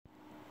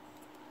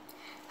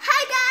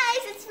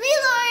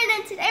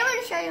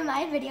you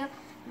my video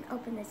and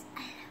open this.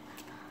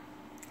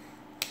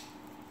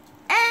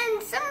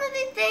 And some of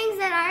the things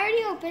that I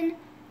already opened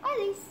are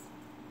these.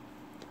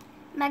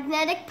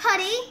 Magnetic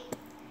putty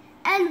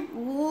and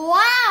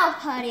wow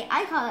putty.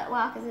 I call it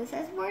wow because it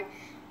says word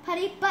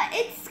putty, but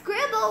it's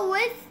scribble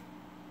with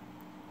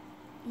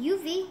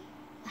UV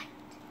light.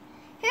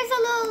 Here's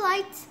a little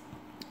light.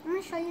 I'm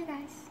going to show you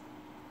guys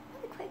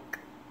really quick.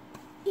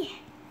 Yeah.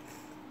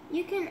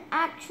 You can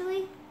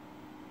actually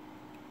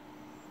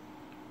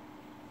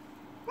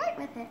write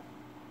with it.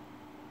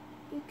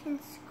 You can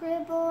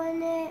scribble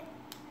in it.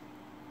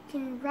 You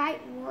can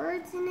write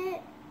words in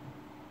it.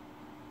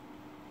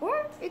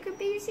 Or it could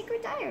be your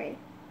secret diary.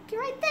 You can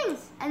write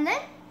things. And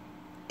then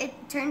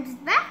it turns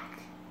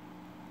back.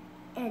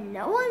 And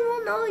no one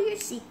will know your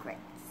secrets.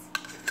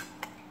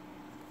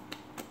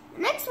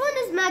 The next one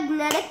is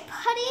magnetic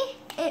putty.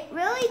 It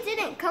really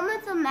didn't come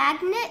with a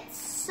magnet.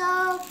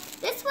 So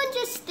this one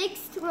just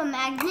sticks to a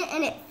magnet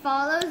and it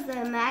follows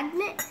the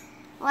magnet.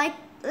 Like,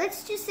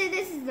 let's just say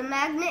this is the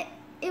magnet.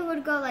 It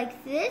would go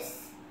like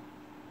this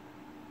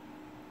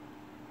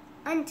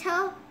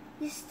until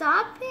you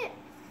stop it.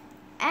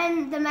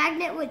 And the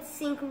magnet would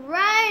sink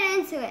right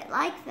into it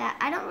like that.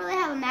 I don't really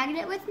have a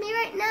magnet with me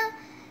right now.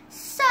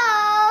 So,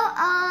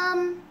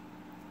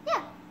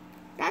 yeah.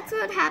 That's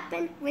what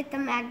happened with the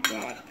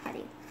magnetic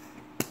putty.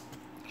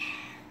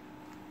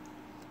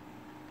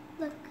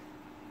 Look.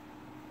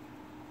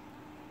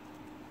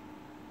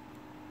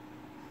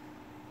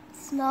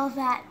 Smell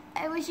that.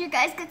 I wish you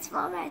guys could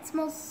smell that. It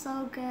smells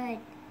so good.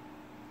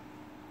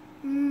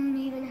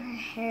 Even her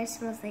hair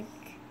smells like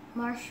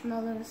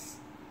marshmallows.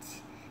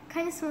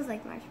 Kind of smells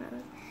like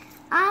marshmallows.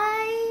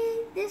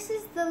 This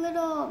is the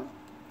little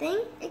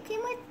thing it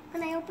came with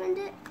when I opened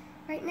it.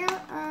 Right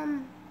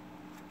now,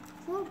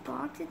 little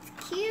box. It's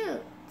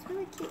cute. It's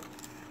really cute.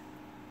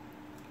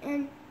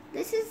 And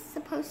this is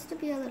supposed to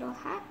be a little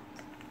hat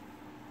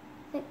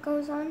that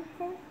goes on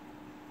her.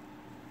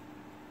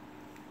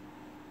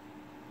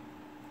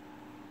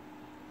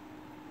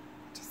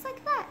 Just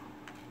like that.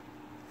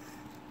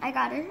 I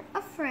got her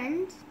a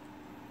friend.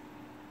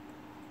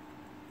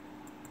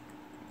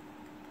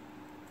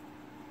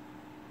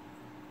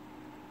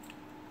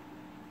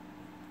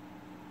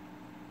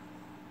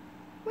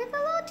 With a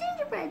little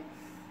gingerbread.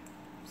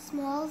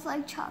 Smells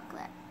like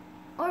chocolate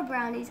or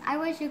brownies. I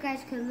wish you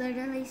guys could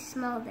literally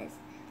smell this.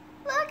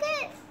 Look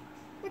at it.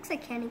 Looks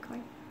like candy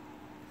corn.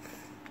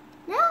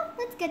 Now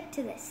let's get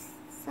to this.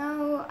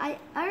 So I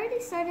already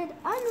started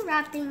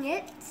unwrapping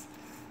it,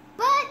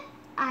 but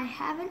I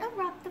haven't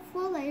unwrapped the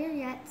full layer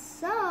yet.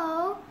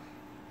 So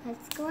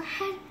let's go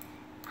ahead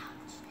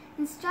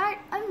and start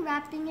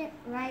unwrapping it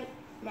right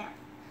now.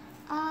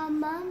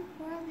 Mom,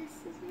 where are the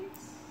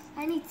scissors?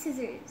 I need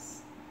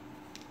scissors.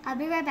 I'll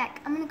be right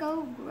back. I'm gonna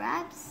go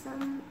grab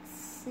some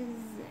scissors.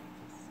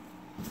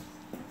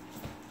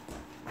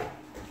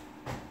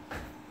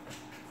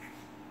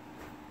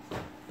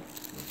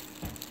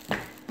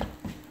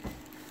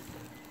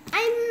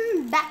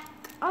 I'm back.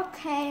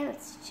 Okay,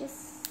 let's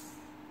just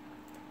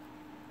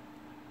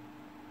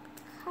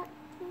cut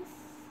this.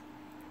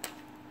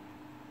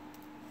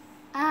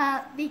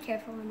 Be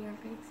careful when you're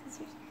opening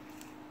scissors.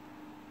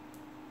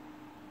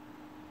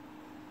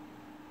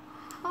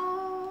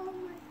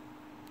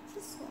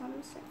 So I'm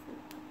gonna start from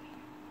the top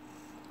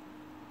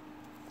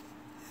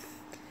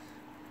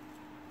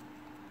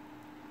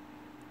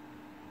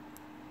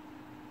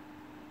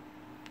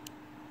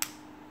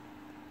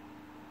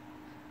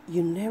here.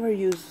 You never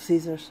use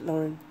scissors,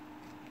 Lauren.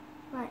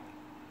 What?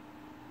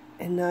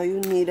 And now you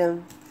need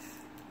them.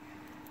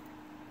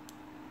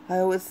 I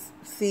always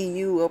see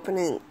you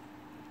opening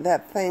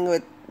that thing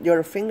with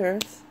your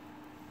fingers.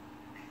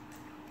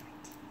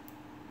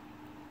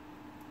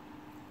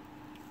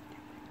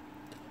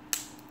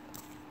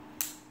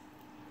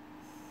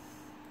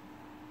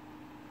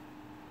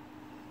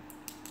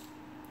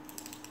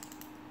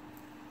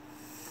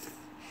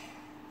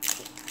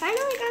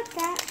 Finally got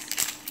that.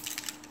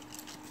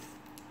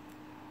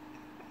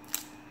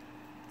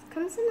 It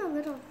comes in a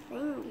little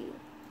thingy.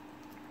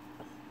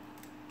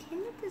 Came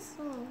with this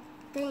little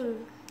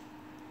thing.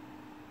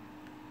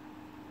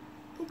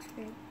 Looks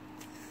weird.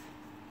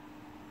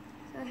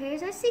 So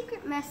here's our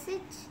secret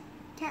message.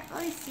 Can't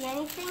really see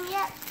anything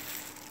yet,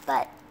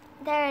 but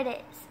there it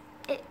is.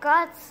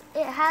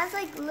 It has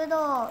like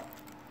little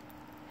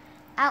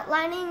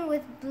outlining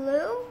with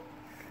blue.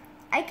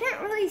 I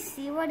can't really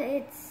see what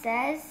it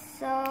says,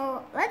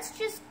 so let's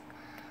just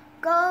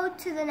go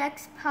to the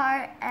next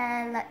part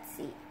and let's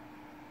see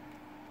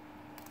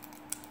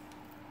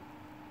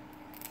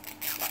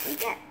what we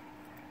get.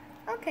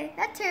 Okay,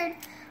 that turned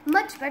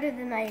much better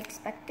than I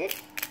expected.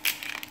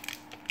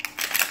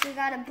 We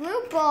got a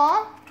blue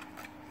ball,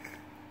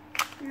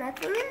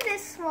 nothing in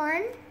this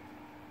one.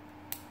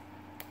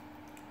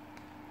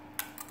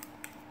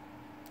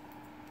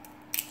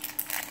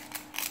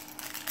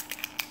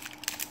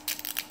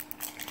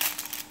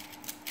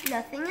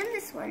 Nothing in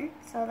this one,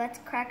 so let's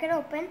crack it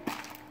open.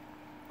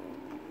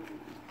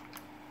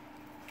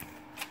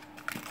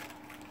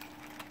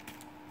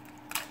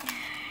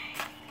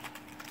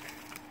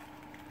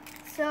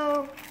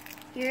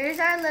 here's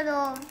our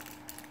little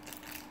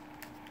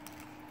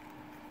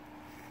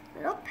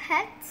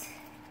pet.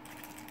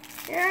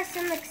 Here are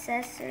some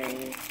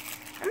accessories.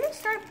 I'm gonna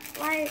start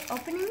by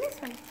opening this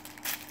one.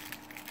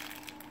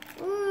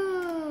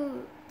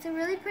 Ooh, it's a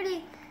really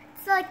pretty,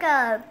 it's like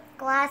a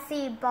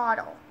glassy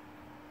bottle.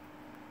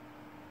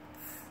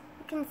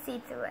 You can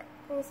see through it.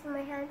 Can you see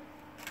my hand?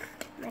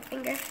 My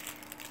finger.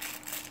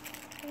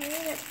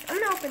 I'm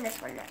gonna open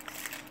this one next.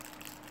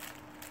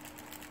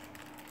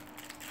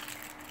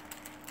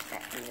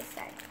 That from this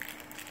side.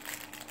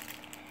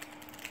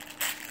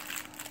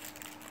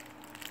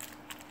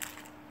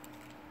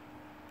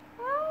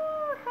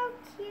 Oh, how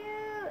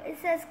cute.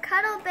 It says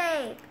Cuddle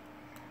Babe.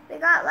 We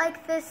got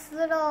like this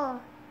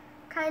little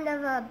kind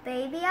of a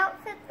baby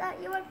outfit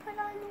that you would put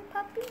on your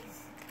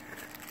puppies.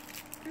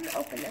 I'm gonna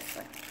open this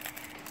one.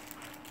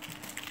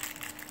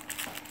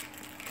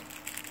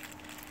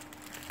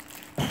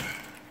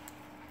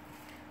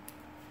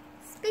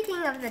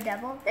 Speaking of the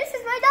devil, this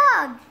is my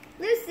dog,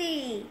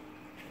 Lucy.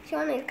 She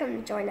wanted to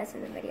come join us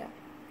in the video.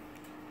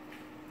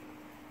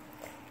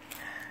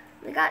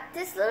 We got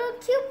this little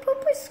cute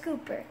pooper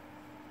scooper.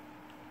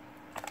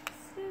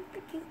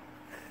 Super cute.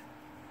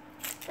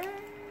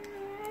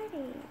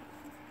 Alrighty.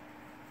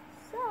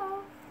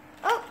 So,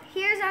 oh,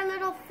 here's our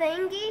little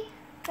thingy.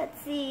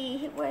 Let's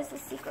see, where's the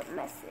secret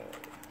message?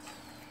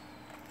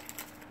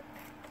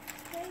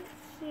 Right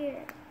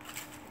here.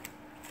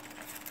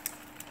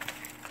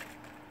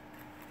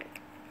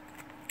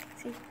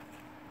 See?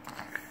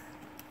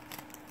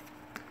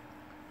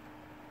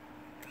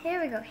 Here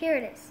we go, here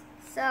it is.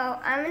 So,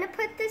 I'm gonna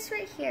put this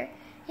right here.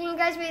 Can you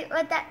guys read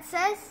what that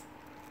says?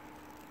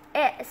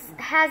 It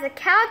has a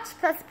couch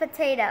plus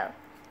potato.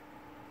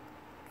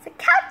 It's a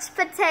couch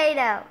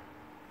potato.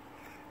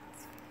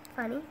 It's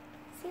funny.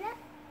 See that?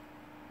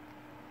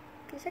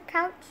 There's a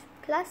couch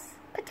plus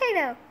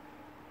potato.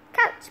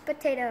 Couch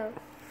potato.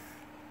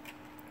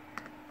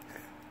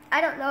 I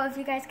don't know if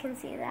you guys can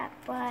see that,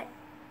 but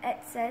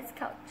it says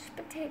couch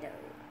potato.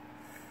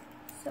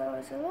 So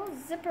there's a little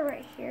zipper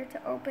right here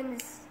to open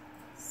this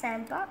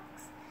sandbox.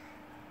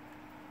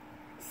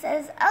 It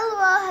says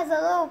LOL has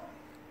a little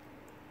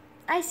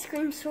ice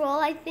cream swirl,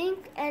 I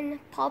think, and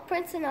paw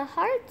prints and a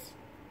heart.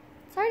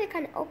 It's already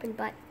kind of open,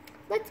 but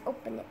let's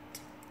open it.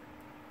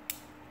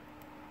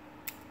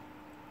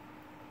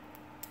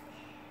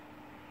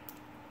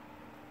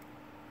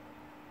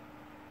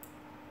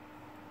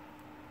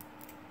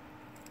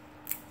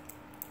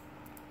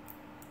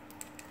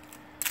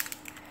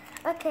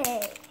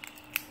 Okay.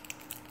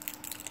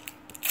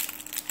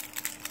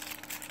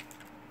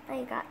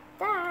 I got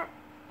that.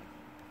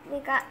 We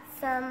got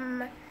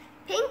some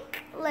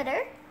pink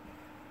litter.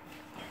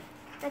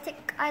 I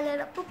take our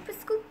little pooper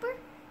scooper.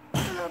 A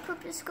little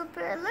pooper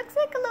scooper. It looks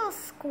like a little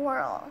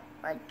squirrel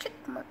or a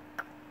chipmunk.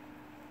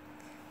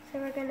 So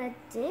we're gonna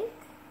dig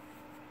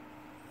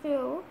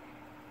through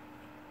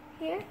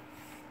here.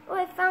 Oh,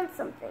 I found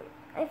something.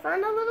 I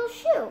found a little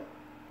shoe.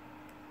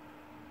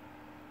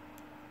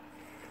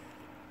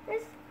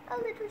 There's a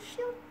little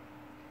shoe.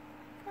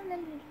 Found a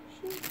little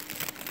shoe.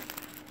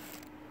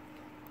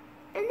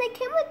 And they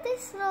came with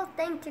this little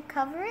thing to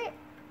cover it.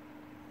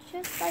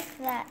 Just like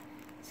that.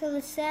 So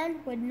the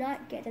sand would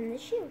not get in the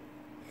shoe.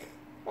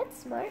 That's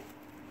smart.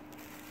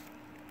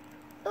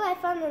 Oh, I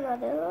found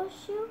another little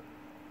shoe.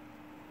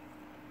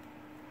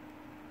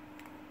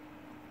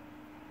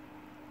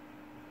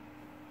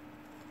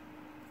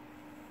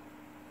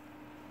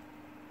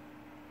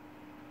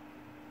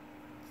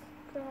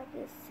 Grab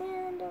the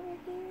sand over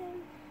here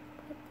and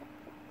put that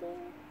right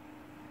there.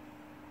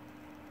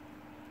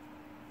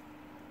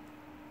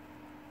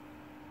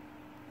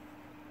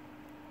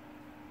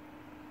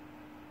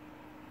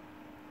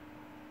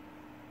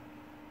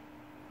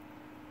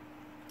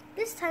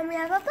 This time we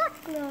have a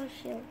black little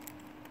shoe.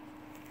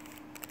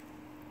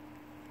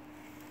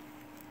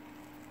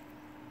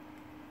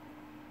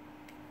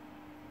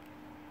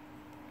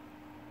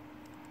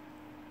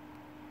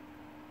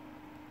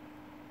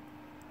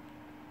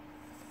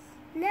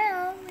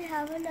 Now we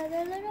have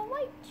another little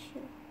white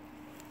shoe.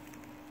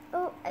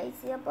 Oh, I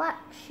see a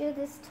black shoe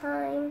this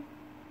time.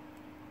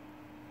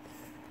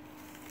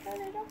 A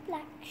little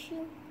black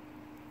shoe.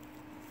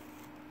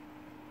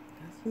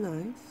 That's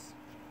nice.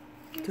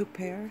 2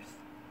 pairs.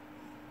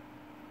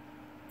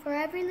 For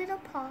every little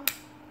paw.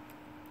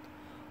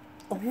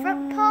 The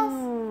front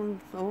paws.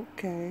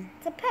 Okay.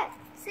 It's a pet.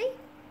 See?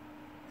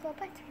 It's a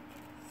pet.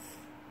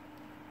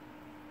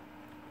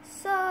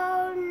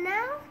 So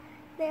now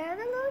there are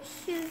the little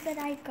shoes that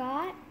I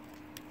got.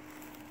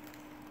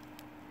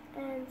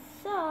 And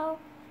so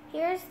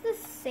here's the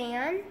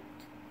sand.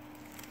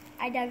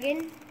 I dug in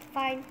to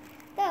find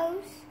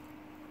those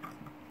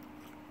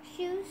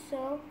shoes.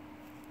 So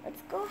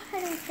let's go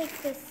ahead and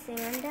take this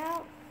sand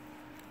out.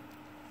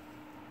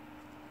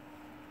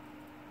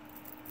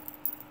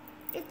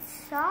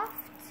 It's soft,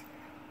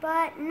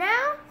 but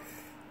now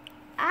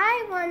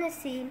I want to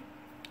see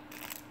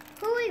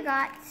who we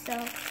got.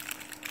 So,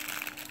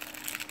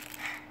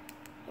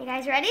 you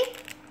guys ready?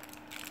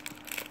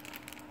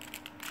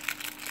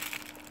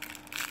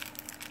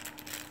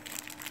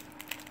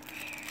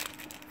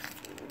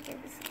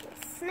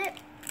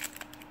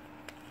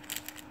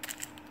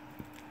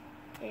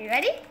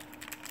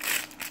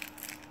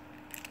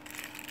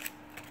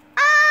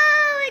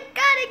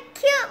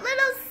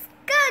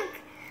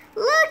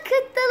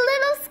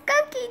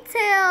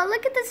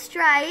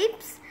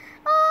 stripes.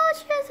 Oh,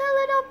 she has a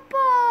little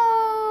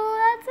bow.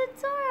 That's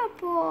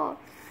adorable.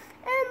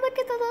 And look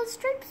at the little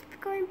stripes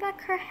going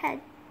back her head.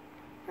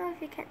 I don't know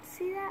if you can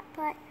see that,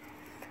 but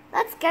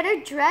let's get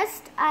her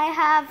dressed. I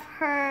have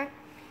her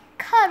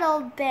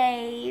Cuddle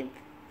Babe.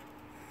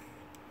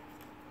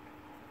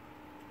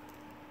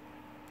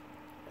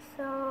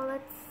 So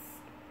let's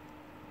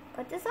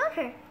put this on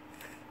her.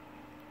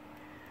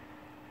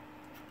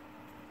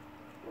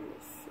 Let me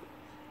see.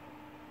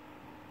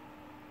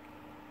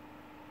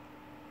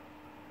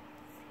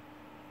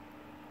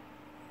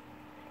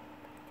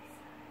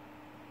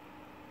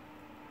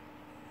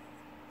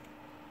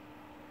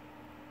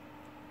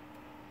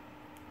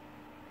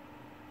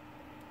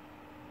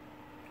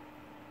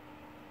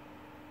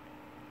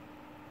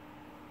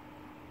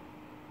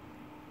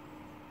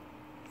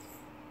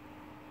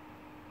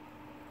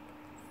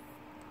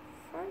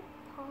 Front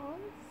paws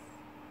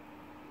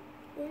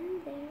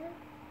in there,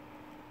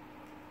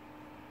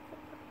 the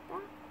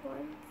back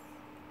ones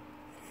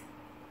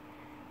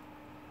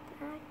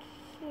back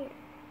here,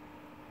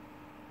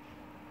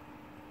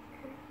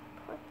 and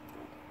put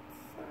that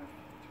inside.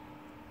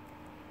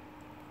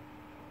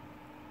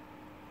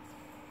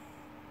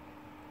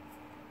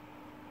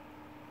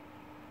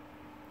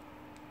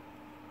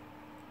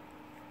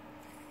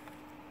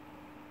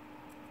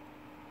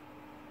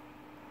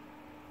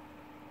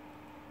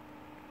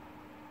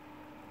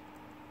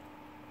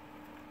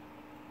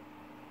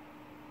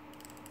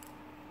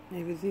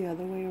 Maybe the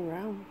other way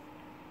around.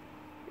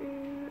 I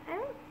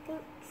don't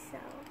think so.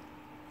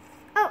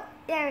 Oh,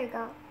 there we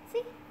go.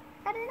 See?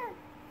 Got it on.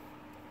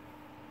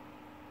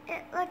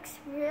 It looks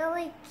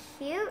really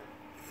cute.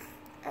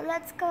 And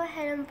let's go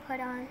ahead and put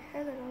on her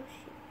little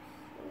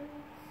shoes.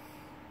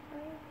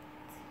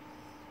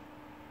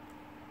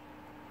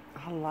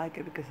 I like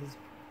it because it's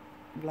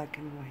black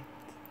and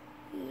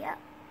white. Yep.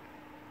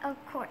 Of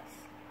course.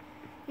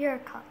 Your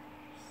colors.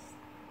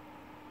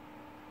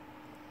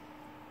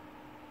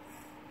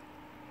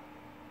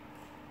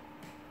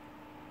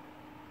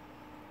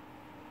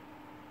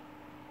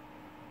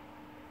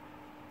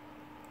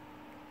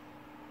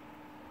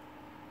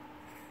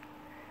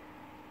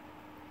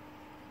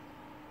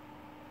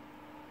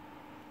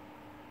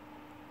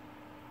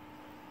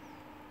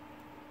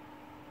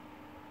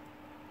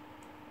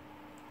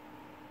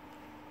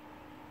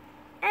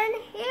 And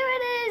here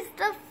it is,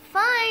 the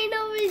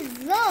final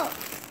result.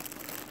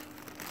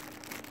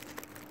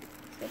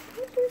 So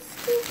put this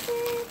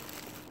stupid.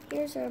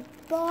 Here's our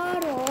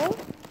bottle.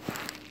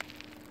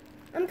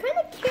 I'm kind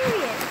of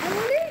curious. I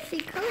wonder if she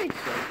colored it.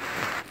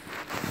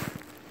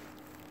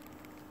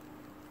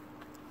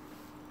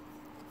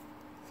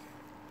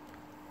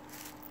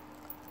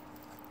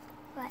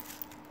 What?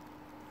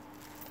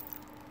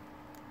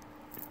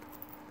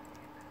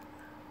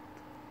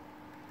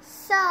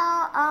 So,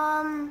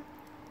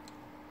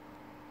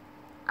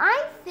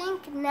 I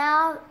think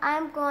now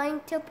I'm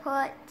going to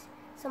put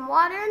some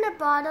water in a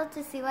bottle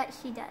to see what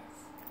she does.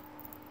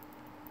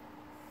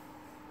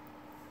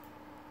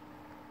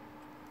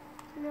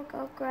 I'm gonna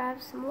go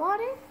grab some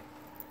water.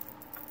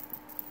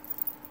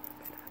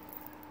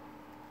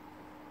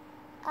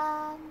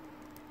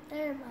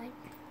 Never mind.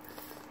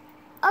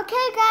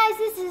 Okay guys,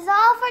 this is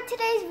all for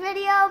today's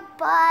video,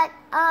 but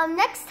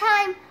next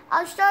time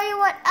I'll show you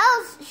what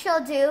else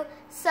she'll do.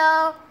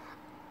 So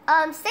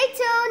stay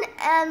tuned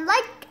and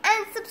like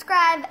and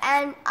subscribe,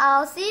 and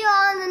I'll see you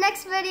all in the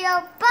next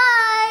video.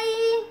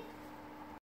 Bye!